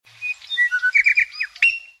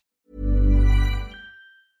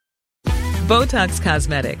Botox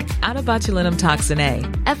Cosmetic, out of botulinum toxin A,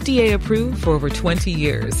 FDA approved for over 20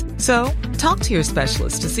 years. So, talk to your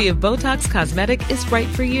specialist to see if Botox Cosmetic is right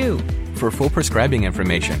for you. For full prescribing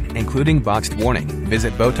information, including boxed warning,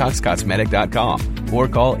 visit BotoxCosmetic.com or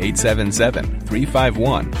call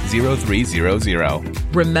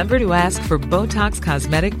 877-351-0300. Remember to ask for Botox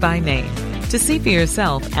Cosmetic by name. To see for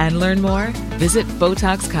yourself and learn more, visit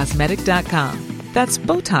BotoxCosmetic.com. That's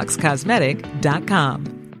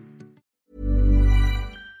BotoxCosmetic.com.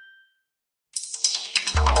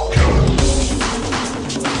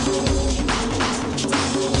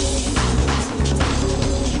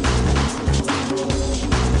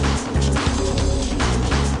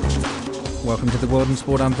 Welcome to the World in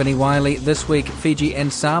Sport. I'm Vinnie Wiley. This week, Fiji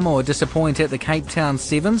and Samoa disappoint at the Cape Town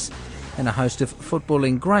Sevens, and a host of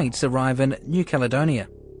footballing greats arrive in New Caledonia.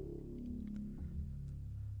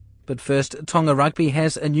 But first, Tonga Rugby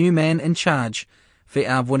has a new man in charge.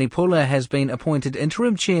 Fe'a Vunipula has been appointed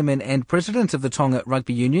interim chairman and president of the Tonga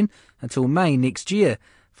Rugby Union until May next year,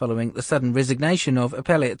 following the sudden resignation of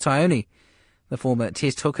Ipale Taioni. The former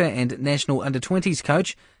Test hooker and national under-20s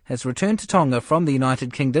coach has returned to Tonga from the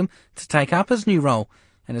United Kingdom to take up his new role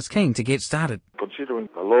and is keen to get started. Considering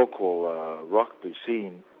the local rugby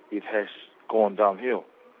scene, it has gone downhill.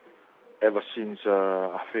 Ever since,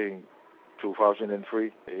 I think,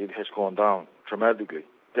 2003, it has gone down dramatically.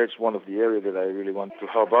 That's one of the areas that I really want to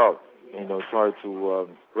help out. Try to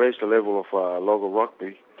raise the level of local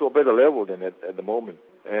rugby to a better level than at the moment,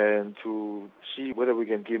 and to see whether we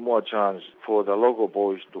can give more chance for the local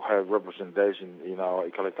boys to have representation in our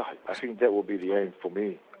Ikaletahi. I think that will be the aim for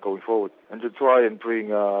me going forward, and to try and bring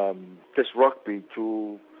this rugby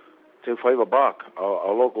to favour back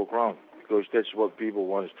our local ground, because that's what people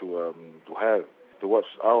want to have, to watch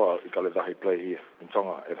our Ikaletahi play here in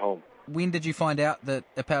Tonga at home. When did you find out that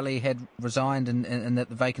Ipale had resigned and that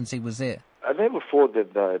the vacancy was there? I never thought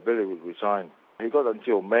that Ipale would resign. He got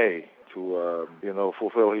until May to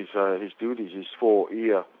fulfill his duties, his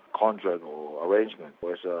 4-year contract or arrangement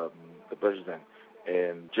as the president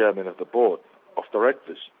and chairman of the board of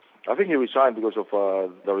directors. I think he resigned because of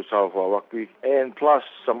the result of our rugby, and plus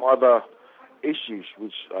some other issues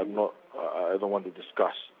which I don't want to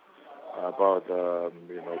discuss about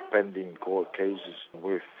pending court cases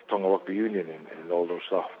with Tonga Rugby Union and all those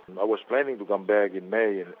stuff. I was planning to come back in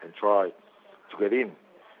May and try to get in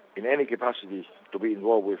any capacity to be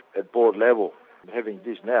involved with at board level. Having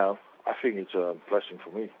this now, I think it's a blessing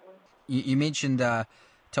for me. You mentioned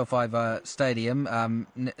Tauwhaiva Stadium.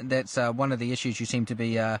 That's one of the issues you seem to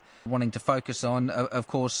be wanting to focus on. Of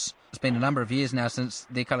course, it's been a number of years now since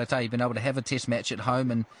the Kaletahi have been able to have a test match at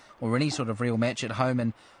home or any sort of real match at home,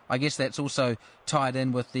 and I guess that's also tied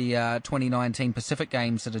in with the 2019 Pacific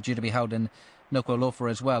Games that are due to be held in Nuku'alofa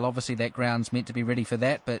as well. Obviously that ground's meant to be ready for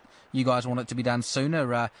that, but you guys want it to be done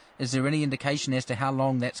sooner. Is there any indication as to how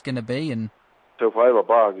long that's going to be? And Tauwhaiva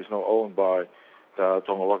Park is not owned by the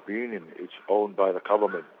Tonga Rugby Union. It's owned by the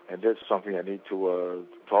government, and that's something I need to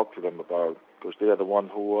talk to them about, because they are the one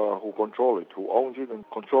who control it, who owns it and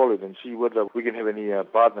control it, and see whether we can have any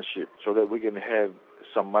partnership so that we can have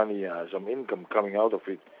some money, some income coming out of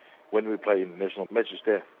it when we play in national matches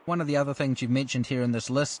there. One of the other things you've mentioned here in this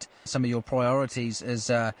list, some of your priorities, is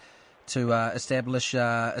to establish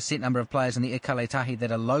a set number of players in the Ikaletahi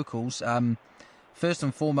that are locals. First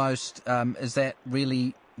and foremost, is that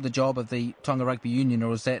really the job of the Tonga Rugby Union,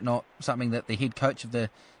 or is that not something that the head coach of the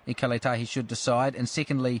Ikaletahi should decide? And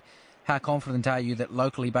secondly, how confident are you that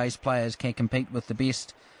locally based players can compete with the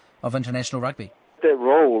best of international rugby? That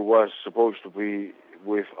role was supposed to be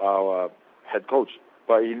with our head coach,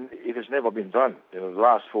 but it has never been done. In the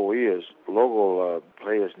last 4 years, local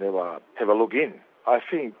players never have a look in. I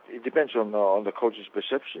think it depends on the coach's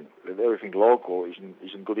perception that everything local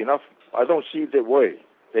isn't good enough. I don't see it that way.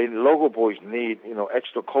 The local boys need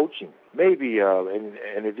extra coaching, maybe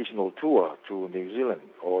an additional tour to New Zealand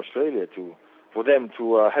or Australia for them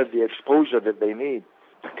to have the exposure that they need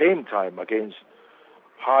game time against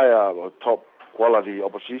higher or top quality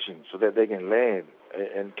opposition, so that they can learn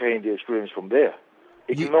and gain the experience from there.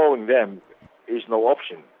 Ignoring them is no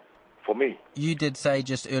option for me. You did say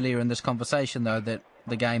just earlier in this conversation, though, that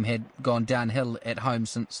the game had gone downhill at home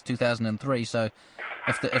since 2003, so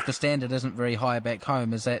if the standard isn't very high back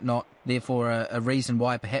home, is that not therefore a reason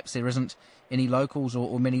why perhaps there isn't any locals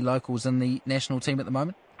or many locals in the national team at the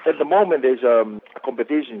moment? At the moment, there's a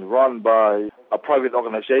competition run by a private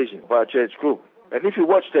organisation, by a church group. And if you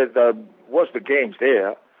watch the games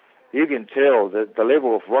there, you can tell that the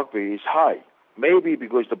level of rugby is high. Maybe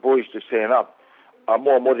because the boys just stand up are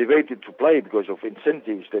more motivated to play because of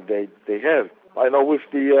incentives that they have. I know with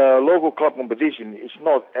the local club competition, it's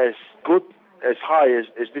not as good as high as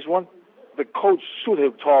this one. The coach should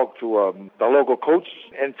have talked to the local coach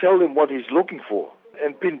and tell him what he's looking for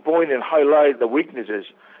and pinpoint and highlight the weaknesses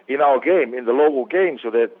in our game, in the local game, so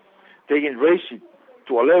that they can raise it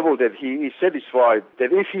to a level that he is satisfied that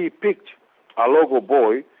if he picked a local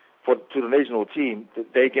boy to the national team,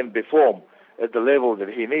 that they can perform at the level that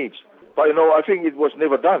he needs. But, I think it was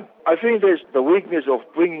never done. I think there's the weakness of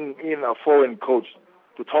bringing in a foreign coach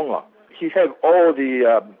to Tonga. He has all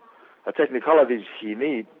the technicalities he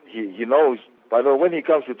needs. He knows. But when he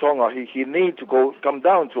comes to Tonga, he needs to come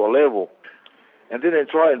down to a level and then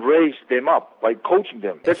try and raise them up by coaching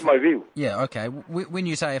them. That's my view. Yeah, okay. When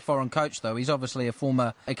you say a foreign coach, though, he's obviously a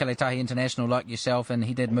former Caledonia international like yourself, and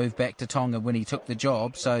he did move back to Tonga when he took the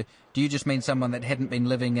job. So do you just mean someone that hadn't been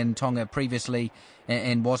living in Tonga previously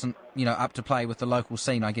and wasn't, up to play with the local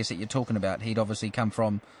scene, I guess, that you're talking about? He'd obviously come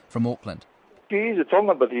from Auckland. He is a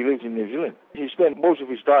Tongan, but he lives in New Zealand. He spent most of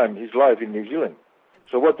his life in New Zealand.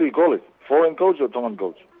 So what do you call it? Foreign coach or Tongan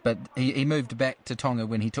coach? But he moved back to Tonga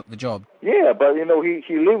when he took the job. Yeah, but,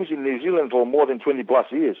 he lives in New Zealand for more than 20 plus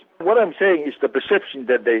years. What I'm saying is the perception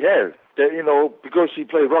that they have, that, because he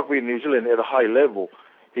played rugby in New Zealand at a high level,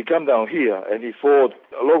 he come down here and he thought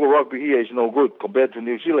local rugby here is no good compared to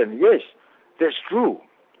New Zealand. Yes, that's true.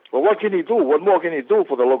 But what can he do? What more can he do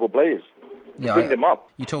for the local players? Bring them up.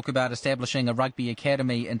 You talk about establishing a rugby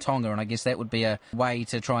academy in Tonga, and I guess that would be a way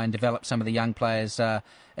to try and develop some of the young players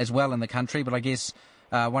as well in the country. But I guess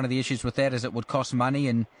one of the issues with that is it would cost money,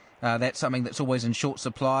 and that's something that's always in short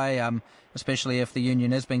supply, especially if the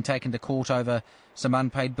union is being taken to court over some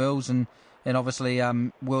unpaid bills. And obviously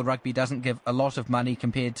World Rugby doesn't give a lot of money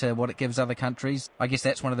compared to what it gives other countries. I guess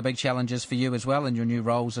that's one of the big challenges for you as well in your new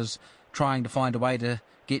roles, is trying to find a way to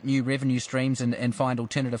get new revenue streams and find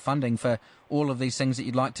alternative funding for all of these things that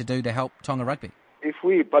you'd like to do to help Tonga Rugby. If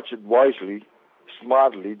we budget wisely,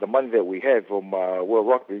 smartly, the money that we have from World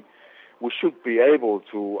Rugby, we should be able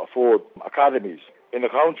to afford academies in the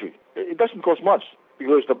country. It doesn't cost much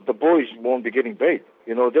because the boys won't be getting paid.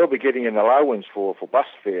 They'll be getting an allowance for bus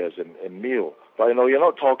fares and meal. But, you're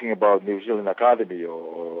not talking about New Zealand Academy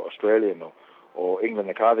or Australian or England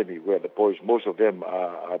Academy, where the boys, most of them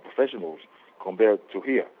are professionals compared to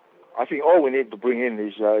here. I think all we need to bring in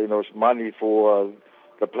is, money for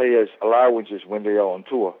the players' allowances when they are on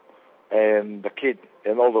tour, and the kit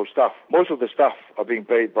and all those stuff. Most of the stuff are being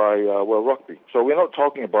paid by World Rugby. So we're not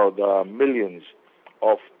talking about millions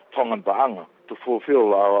of Tongan Ba'anga to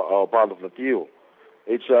fulfill our part of the deal.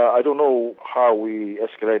 It's I don't know how we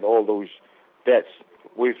escalate all those debts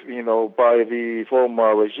with, by the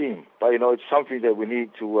former regime. But, it's something that we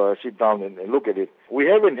need to sit down and look at it. We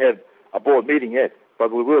haven't had a board meeting yet,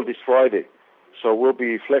 but we will this Friday. So we'll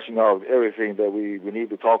be fleshing out everything that we need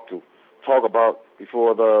to talk about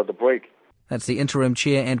before the break. That's the interim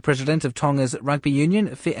chair and president of Tonga's rugby union,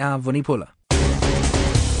 Fe'a Vunipula.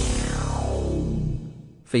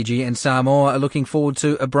 Fiji and Samoa are looking forward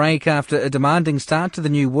to a break after a demanding start to the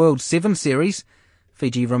new World 7 series.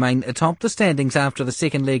 Fiji remain atop the standings after the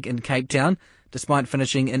second leg in Cape Town, despite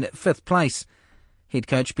finishing in 5th place. Head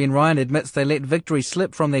coach Ben Ryan admits they let victory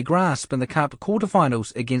slip from their grasp in the Cup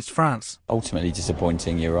quarterfinals against France. Ultimately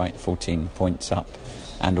disappointing, you're right, 14 points up,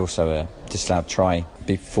 and also a disallowed try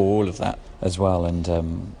before all of that as well, and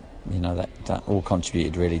that all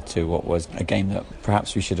contributed really to what was a game that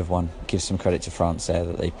perhaps we should have won. Give some credit to France there,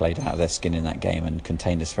 that they played out of their skin in that game and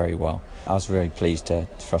contained us very well. I was very pleased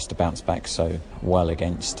for us to bounce back so well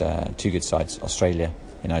against two good sides, Australia,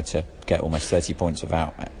 to get almost 30 points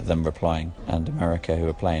without them replying, and America, who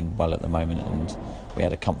are playing well at the moment, and we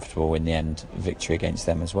had a comfortable, in the end, victory against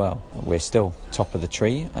them as well. We're still top of the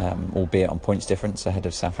tree, albeit on points difference ahead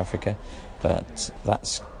of South Africa, but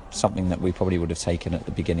that's something that we probably would have taken at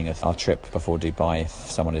the beginning of our trip before Dubai if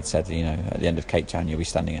someone had said, at the end of Cape Town you'll be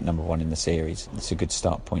standing at number 1 in the series. It's a good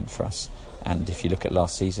start point for us. And if you look at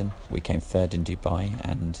last season, we came 3rd in Dubai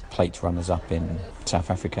and plate runners-up in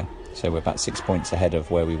South Africa. So we're about 6 points ahead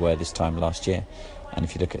of where we were this time last year. And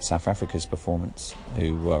if you look at South Africa's performance,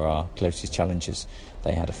 who were our closest challengers,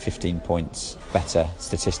 they had a 15 points better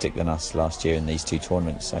statistic than us last year in these two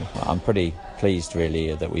tournaments. So I'm pretty pleased,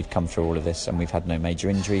 really, that we've come through all of this and we've had no major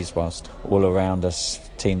injuries, whilst all around us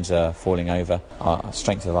teams are falling over. Our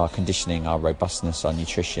strength of our conditioning, our robustness, our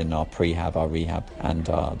nutrition, our prehab, our rehab, and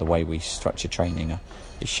the way we structure training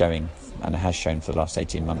is showing, and it has shown for the last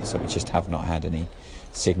 18 months, that we just have not had any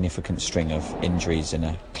significant string of injuries in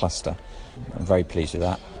a cluster. I'm very pleased with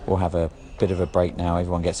that. We'll have a bit of a break now.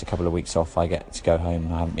 Everyone gets a couple of weeks off. I get to go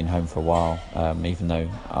home. I haven't been home for a while. Even though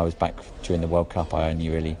I was back during the World Cup, I only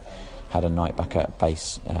really had a night back at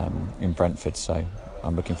base in Brentford. So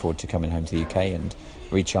I'm looking forward to coming home to the UK and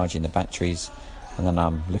recharging the batteries, and then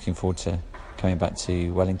I'm looking forward to coming back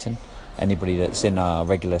to Wellington. Anybody that's in our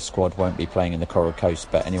regular squad won't be playing in the Coral Coast,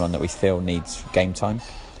 but anyone that we feel needs game time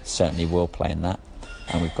certainly will play in that.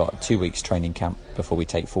 And we've got 2 weeks training camp before we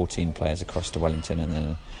take 14 players across to Wellington and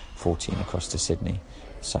then 14 across to Sydney.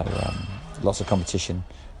 So lots of competition,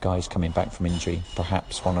 guys coming back from injury,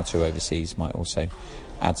 perhaps one or two overseas might also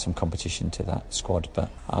add some competition to that squad.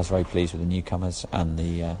 But I was very pleased with the newcomers and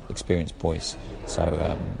the experienced boys. So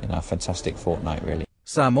a fantastic fortnight really.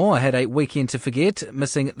 Samoa had a weekend to forget,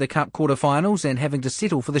 missing the Cup quarter-finals and having to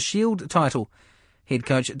settle for the Shield title. Head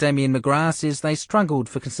coach Damien McGrath says they struggled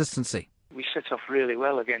for consistency. We set off really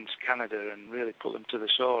well against Canada and really put them to the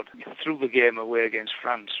sword. Through the game away against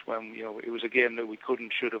France, when it was a game that we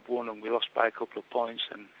should have won, and we lost by a couple of points.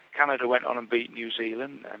 And Canada went on and beat New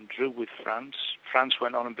Zealand and drew with France. France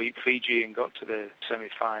went on and beat Fiji and got to the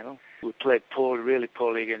semi-final. We played really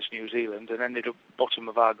poorly against New Zealand and ended up bottom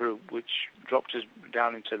of our group, which dropped us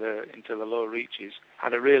down into the lower reaches.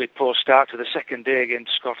 Had a really poor start to the second day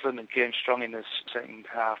against Scotland and came strong in the second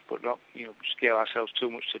half, but not just gave ourselves too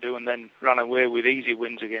much to do, and then ran away with easy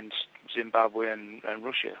wins against Zimbabwe and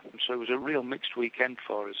Russia. So it was a real mixed weekend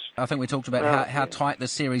for us. I think we talked about how tight the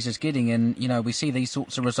series is getting, and we see these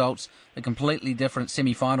sorts of results, a completely different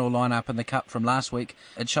semi-final lineup in the Cup from last week.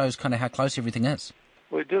 It shows kind of how close everything is.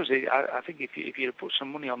 Well, it does. I think if you put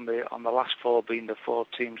some money on the last four being the four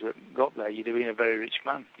teams that got there, you'd have been a very rich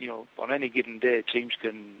man. On any given day, teams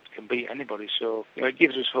can beat anybody. So it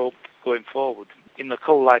gives us hope going forward. In the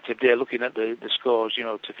cold light of day, looking at the scores,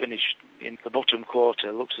 to finish in the bottom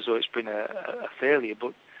quarter looks as though it's been a failure.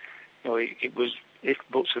 But it was if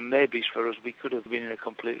buts and maybes for us. We could have been in a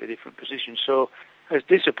completely different position. So as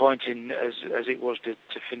disappointing as it was to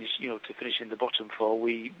finish in the bottom four,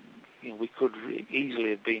 we could easily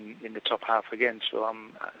have been in the top half again, so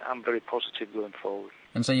I'm very positive going forward.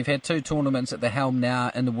 And so you've had two tournaments at the helm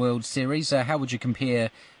now in the World Series. How would you compare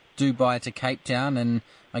Dubai to Cape Town? And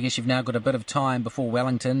I guess you've now got a bit of time before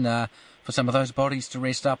Wellington for some of those bodies to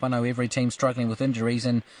rest up. I know every team's struggling with injuries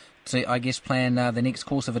and to, I guess, plan the next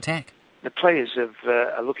course of attack. The players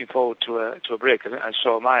are looking forward to a break, and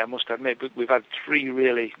so am I must admit. But we've had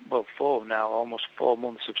four now, almost 4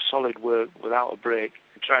 months of solid work without a break,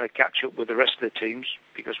 trying to catch up with the rest of the teams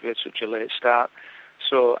because we had such a late start.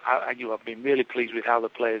 So I've been really pleased with how the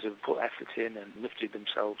players have put effort in and lifted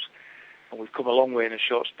themselves. And we've come a long way in a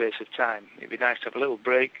short space of time. It'd be nice to have a little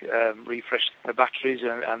break, refresh the batteries,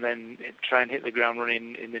 and then try and hit the ground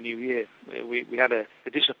running in the new year. We had a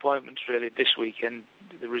disappointment really this weekend.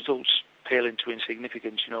 The results pale into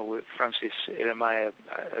insignificance. With Francis Iremaya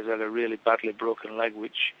has had a really badly broken leg,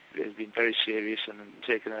 which has been very serious and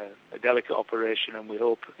taken a delicate operation. And we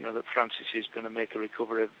hope that Francis is going to make a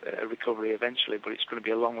recovery eventually, but it's going to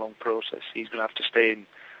be a long process. He's going to have to stay in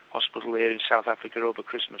hospital here in South Africa over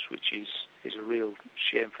Christmas, which is a real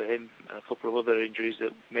shame for him, and a couple of other injuries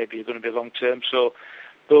that maybe are going to be long term. So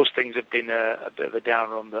those things have been a bit of a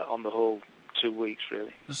downer on the whole 2 weeks,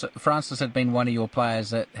 really. So Francis had been one of your players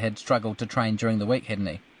that had struggled to train during the week, hadn't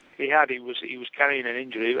he? He had. He was carrying an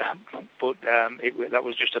injury, but that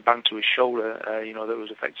was just a bang to his shoulder, that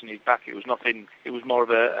was affecting his back. It was nothing. It was more of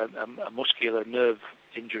a muscular nerve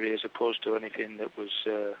injury as opposed to anything that was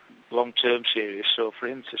long-term serious. So for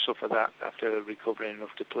him to suffer that after recovering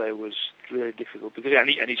enough to play was really difficult.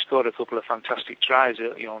 And he scored a couple of fantastic tries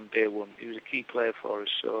on day one. He was a key player for us.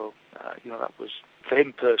 So that was, for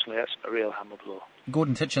him personally, that's a real hammer blow.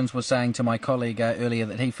 Gordon Titchens was saying to my colleague earlier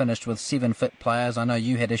that he finished with 7 fit players. I know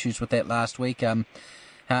you had issues with that last week.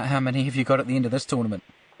 How many have you got at the end of this tournament?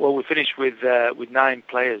 Well, we finished with 9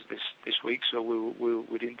 players this week, so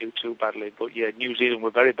we didn't do too badly. But yeah, New Zealand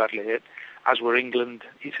were very badly hit, as were England.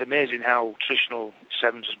 It's amazing how traditional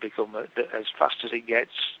sevens has become. As fast as it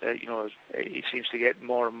gets, it seems to get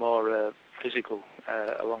more and more physical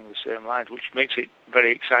along the same lines, which makes it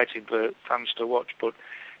very exciting for fans to watch. But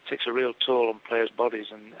it takes a real toll on players' bodies,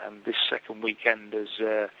 and this second weekend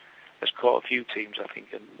has caught a few teams, I think,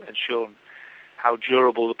 and shown how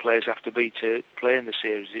durable the players have to be to play in the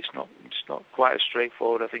series. It's not quite as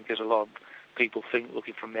straightforward, I think, as a lot of people think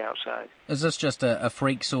looking from the outside. Is this just a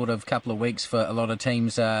freak sort of couple of weeks for a lot of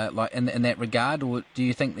teams like in that regard, or do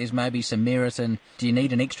you think there's maybe some merit in, do you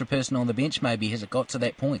need an extra person on the bench maybe? Has it got to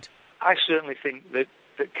that point? I certainly think that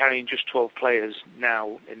carrying just 12 players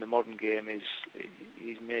now in the modern game is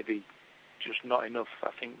maybe just not enough. I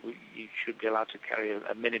think you should be allowed to carry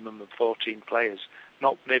a minimum of 14 players.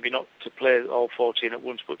 Maybe not to play all 14 at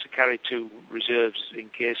once, but to carry 2 reserves in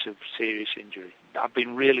case of serious injury. I've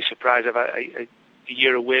been really surprised. a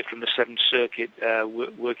year away from the Seventh Circuit,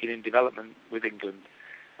 working in development with England,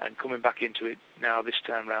 and coming back into it now this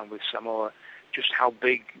time round with Samoa, just how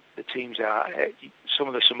big the teams are. Some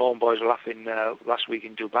of the Samoan boys were laughing last week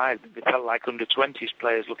in Dubai. They felt like under-20s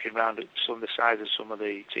players looking around at some of the size of some of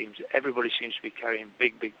the teams. Everybody seems to be carrying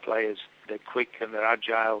big players. They're quick and they're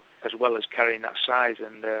agile, as well as carrying that size.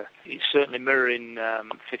 And it's certainly mirroring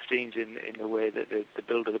 15s in the way that the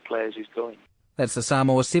build of the players is going. That's the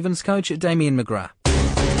Samoa Sevens coach, Damien McGrath.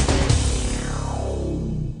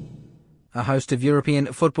 A host of European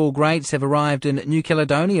football greats have arrived in New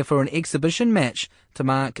Caledonia for an exhibition match to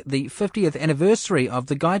mark the 50th anniversary of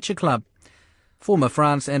the Gaicha club. Former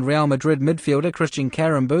France and Real Madrid midfielder Christian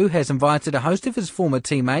Carambeu has invited a host of his former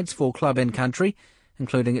teammates for club and country,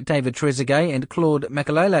 including David Trezeguet and Claude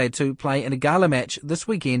Makelele, to play in a gala match this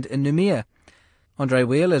weekend in Noumea. Andre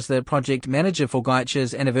Weil is the project manager for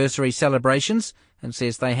Gaicha's anniversary celebrations and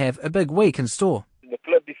says they have a big week in store. The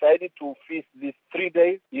club decided to feast these 3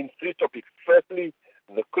 days in 3 topics. Firstly,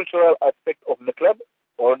 the cultural aspect of the club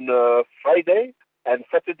on Friday, and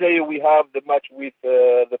Saturday we have the match with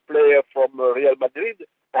the player from Real Madrid,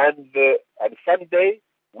 and Sunday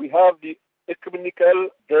we have the ecumenical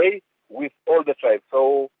day with all the tribes.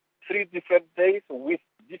 So 3 different days with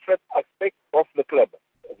different aspects of the club: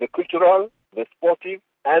 the cultural, the sportive,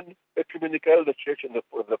 and ecumenical, the church, and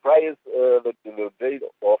the prayers. The day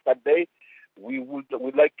of Sunday, we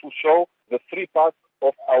would like to show the 3 parts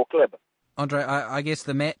of our club. Andre, I guess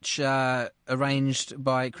the match arranged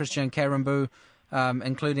by Christian Carambeu,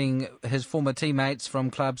 including his former teammates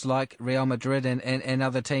from clubs like Real Madrid and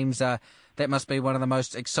other teams, that must be one of the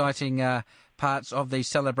most exciting parts of these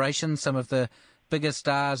celebrations. Some of the biggest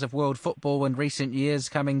stars of world football in recent years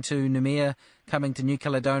coming to Noumea, coming to New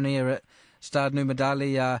Caledonia at Stade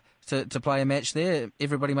Noumadali to play a match there.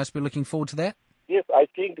 Everybody must be looking forward to that. Yes, I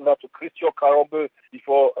think that Christian Carambeu,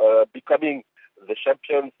 before becoming the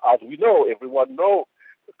champion, as we know, everyone knows,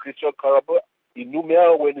 Christian Carambeu in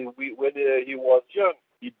Noumea when he was young,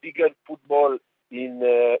 he began football in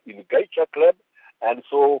Gaicha club, and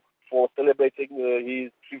so for celebrating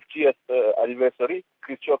his 50th anniversary,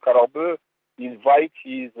 Christian Carambeu invite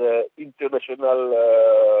his international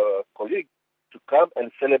colleagues to come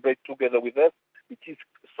and celebrate together with us. It is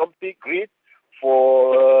something great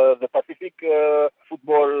for the Pacific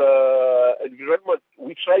football environment.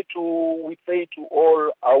 We say to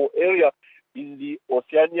all our area in the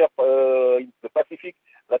Oceania, in the Pacific,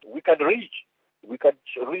 that we can reach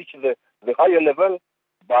the higher level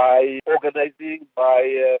by organizing,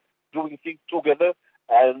 by doing things together,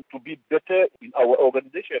 and to be better in our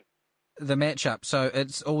organization. The matchup, so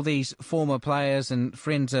it's all these former players and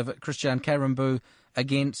friends of Christian Carambeu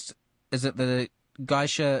against, is it the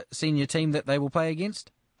Gaicha senior team that they will play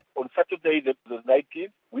against? On Saturday, the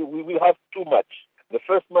 19th, we will have 2 matches. The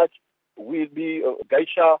first match will be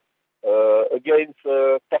Gaicha against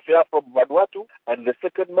Tafea from Vanuatu, and the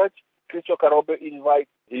second match, Christian Carambeu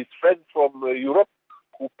invites his friends from Europe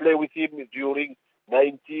who play with him during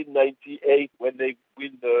 1998 when they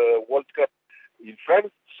win the World Cup in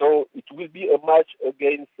France. So it will be a match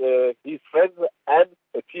against his friends and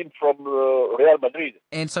a team from Real Madrid.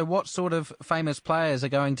 And so what sort of famous players are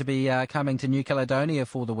going to be coming to New Caledonia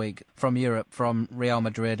for the week from Europe, from Real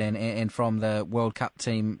Madrid and from the World Cup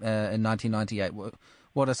team in 1998?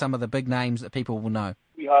 What are some of the big names that people will know?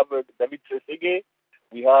 We have David Trezeguet,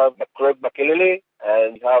 we have Claude Makelele,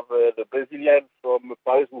 and we have the Brazilians from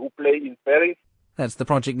Paris who play in Paris. That's the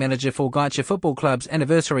project manager for Gaicha Football Club's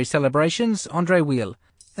anniversary celebrations, Andre Weil.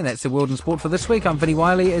 And that's the World in Sport for this week. I'm Vinnie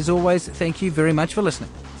Wiley. As always, thank you very much for listening.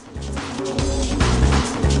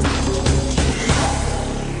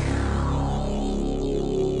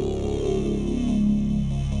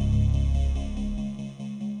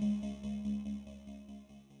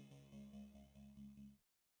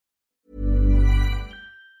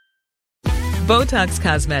 Botox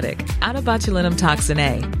Cosmetic, out of botulinum toxin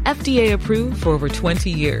A, FDA approved for over 20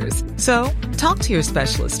 years. So, talk to your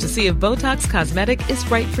specialist to see if Botox Cosmetic is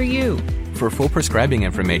right for you. For full prescribing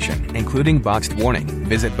information, including boxed warning,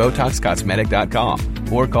 visit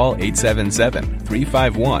BotoxCosmetic.com or call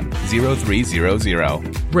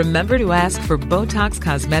 877-351-0300. Remember to ask for Botox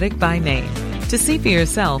Cosmetic by name. To see for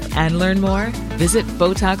yourself and learn more, visit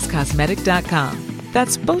BotoxCosmetic.com.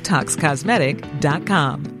 That's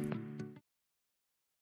BotoxCosmetic.com.